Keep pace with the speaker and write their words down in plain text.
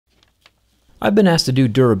I've been asked to do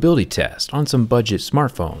durability tests on some budget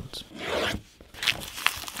smartphones.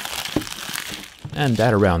 And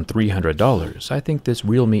at around $300, I think this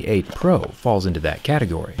Realme 8 Pro falls into that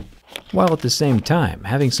category, while at the same time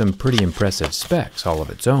having some pretty impressive specs all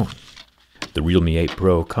of its own. The Realme 8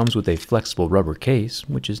 Pro comes with a flexible rubber case,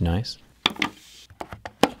 which is nice.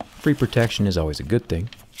 Free protection is always a good thing.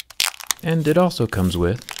 And it also comes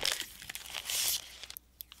with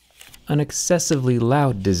an excessively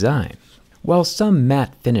loud design. While some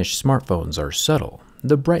matte finish smartphones are subtle,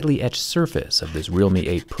 the brightly etched surface of this Realme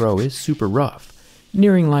 8 Pro is super rough,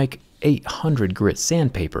 nearing like 800 grit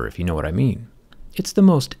sandpaper if you know what I mean. It's the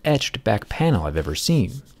most etched back panel I've ever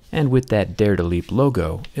seen, and with that Dare to Leap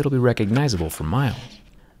logo, it'll be recognizable for miles.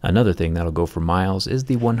 Another thing that'll go for miles is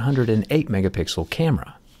the 108 megapixel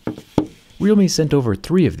camera. Realme sent over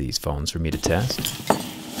 3 of these phones for me to test,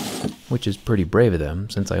 which is pretty brave of them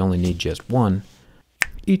since I only need just one.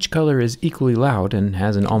 Each color is equally loud and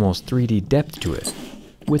has an almost 3D depth to it,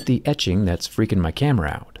 with the etching that's freaking my camera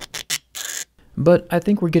out. But I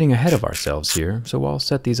think we're getting ahead of ourselves here, so I'll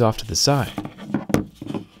set these off to the side.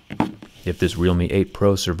 If this Realme 8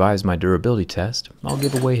 Pro survives my durability test, I'll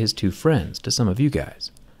give away his 2 friends to some of you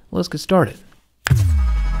guys. Let's get started.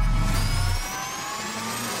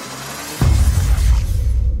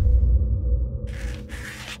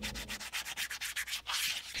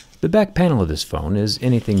 The back panel of this phone is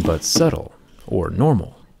anything but subtle, or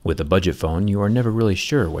normal. With a budget phone, you are never really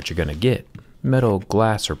sure what you're gonna get, metal,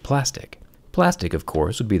 glass, or plastic. Plastic, of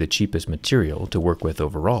course, would be the cheapest material to work with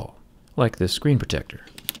overall, like this screen protector.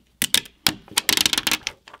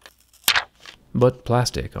 But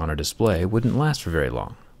plastic on a display wouldn't last for very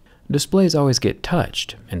long. Displays always get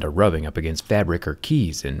touched and are rubbing up against fabric or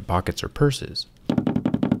keys in pockets or purses.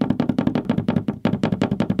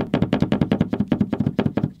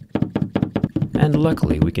 And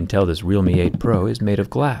luckily we can tell this Realme 8 Pro is made of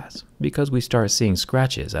glass, because we start seeing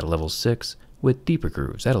scratches at a level 6 with deeper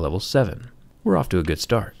grooves at a level 7. We're off to a good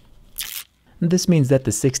start. This means that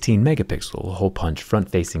the 16 megapixel hole-punch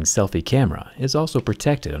front-facing selfie camera is also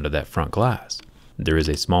protected under that front glass. There is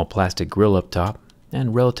a small plastic grill up top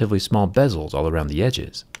and relatively small bezels all around the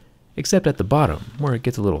edges, except at the bottom where it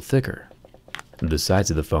gets a little thicker. The sides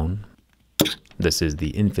of the phone, this is the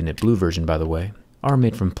infinite blue version by the way, are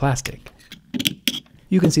made from plastic.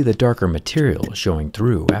 You can see the darker material showing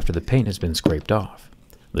through after the paint has been scraped off.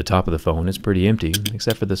 The top of the phone is pretty empty,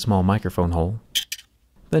 except for the small microphone hole.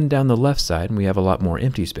 Then down the left side we have a lot more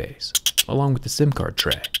empty space, along with the SIM card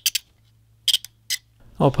tray.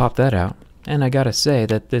 I'll pop that out, and I gotta say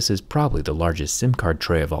that this is probably the largest SIM card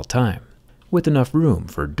tray of all time, with enough room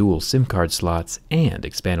for dual SIM card slots and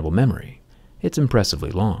expandable memory. It's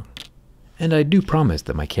impressively long. And I do promise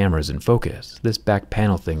that my camera is in focus. This back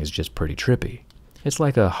panel thing is just pretty trippy. It's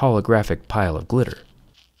like a holographic pile of glitter.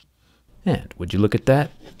 And would you look at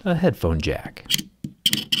that? A headphone jack.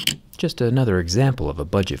 Just another example of a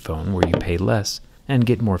budget phone where you pay less and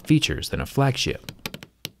get more features than a flagship.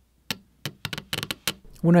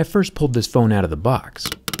 When I first pulled this phone out of the box,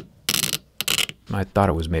 I thought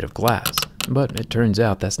it was made of glass, but it turns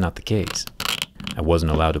out that's not the case. I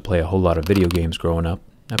wasn't allowed to play a whole lot of video games growing up.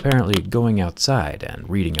 Apparently, going outside and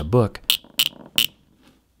reading a book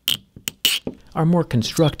are more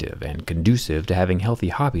constructive and conducive to having healthy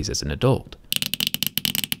hobbies as an adult.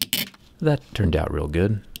 That turned out real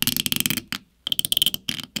good.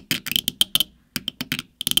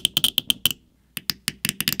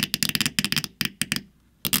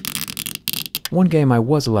 One game I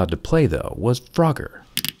was allowed to play though was Frogger.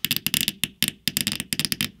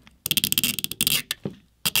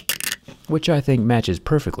 Which I think matches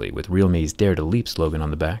perfectly with Realme's Dare to Leap slogan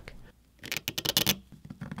on the back.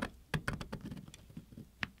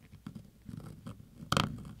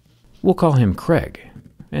 We'll call him Craig,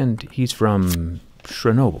 and he's from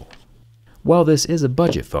Chernobyl. While this is a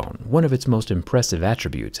budget phone, one of its most impressive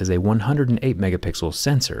attributes is a 108 megapixel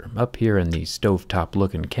sensor up here in the stovetop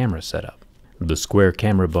looking camera setup. The square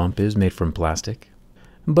camera bump is made from plastic,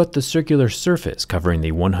 but the circular surface covering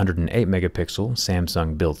the 108 megapixel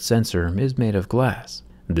Samsung built sensor is made of glass.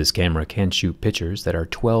 This camera can shoot pictures that are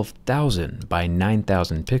 12,000 by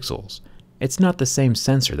 9,000 pixels. It's not the same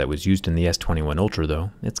sensor that was used in the S21 Ultra though,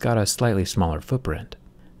 it's got a slightly smaller footprint.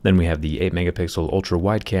 Then we have the 8 megapixel ultra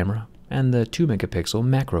wide camera and the 2 megapixel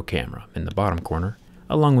macro camera in the bottom corner,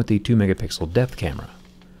 along with the 2 megapixel depth camera.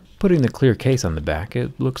 Putting the clear case on the back,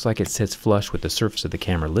 it looks like it sits flush with the surface of the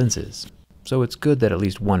camera lenses, so it's good that at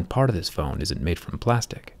least one part of this phone isn't made from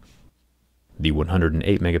plastic. The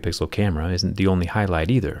 108 megapixel camera isn't the only highlight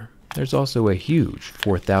either. There's also a huge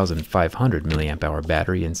 4,500 mAh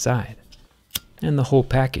battery inside. and the whole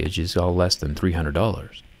package is all less than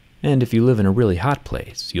 $300. And if you live in a really hot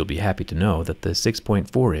place, you'll be happy to know that the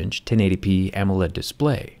 6.4-inch 1080p AMOLED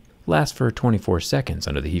display lasts for 24 seconds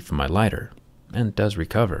under the heat from my lighter, and does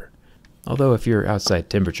recover. Although if your outside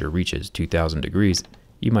temperature reaches 2000 degrees,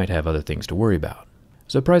 you might have other things to worry about.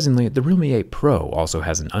 Surprisingly, the Realme 8 Pro also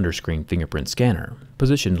has an underscreen fingerprint scanner,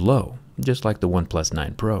 positioned low, just like the OnePlus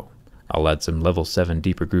 9 Pro. I'll add some level 7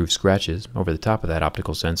 deeper groove scratches over the top of that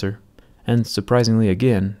optical sensor, and surprisingly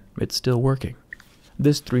again, it's still working.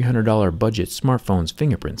 This $300 budget smartphone's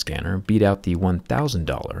fingerprint scanner beat out the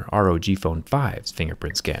 $1,000 ROG Phone 5's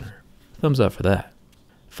fingerprint scanner. Thumbs up for that.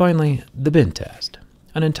 Finally, the bend test.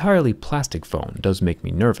 An entirely plastic phone does make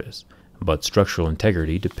me nervous, but structural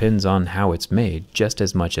integrity depends on how it's made just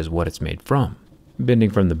as much as what it's made from. Bending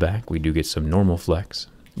from the back, we do get some normal flex,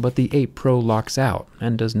 but the 8 Pro locks out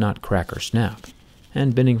and does not crack or snap.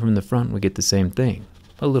 And bending from the front, we get the same thing.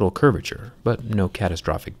 A little curvature, but no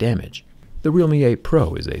catastrophic damage. The Realme 8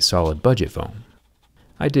 Pro is a solid budget phone.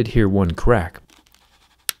 I did hear one crack,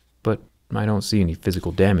 but I don't see any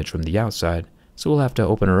physical damage from the outside, so we'll have to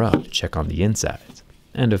open her up to check on the insides.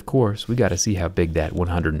 And of course, we gotta see how big that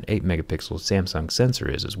 108 megapixel Samsung sensor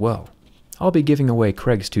is as well. I'll be giving away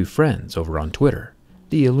Craig's two friends over on Twitter,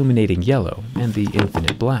 the Illuminating Yellow and the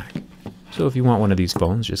Infinite Black. So if you want one of these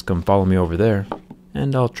phones, just come follow me over there,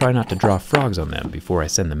 and I'll try not to draw frogs on them before I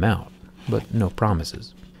send them out, but no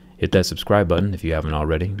promises. Hit that subscribe button if you haven't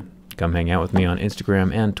already. Come hang out with me on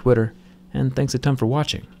Instagram and Twitter, and thanks a ton for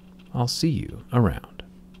watching. I'll see you around.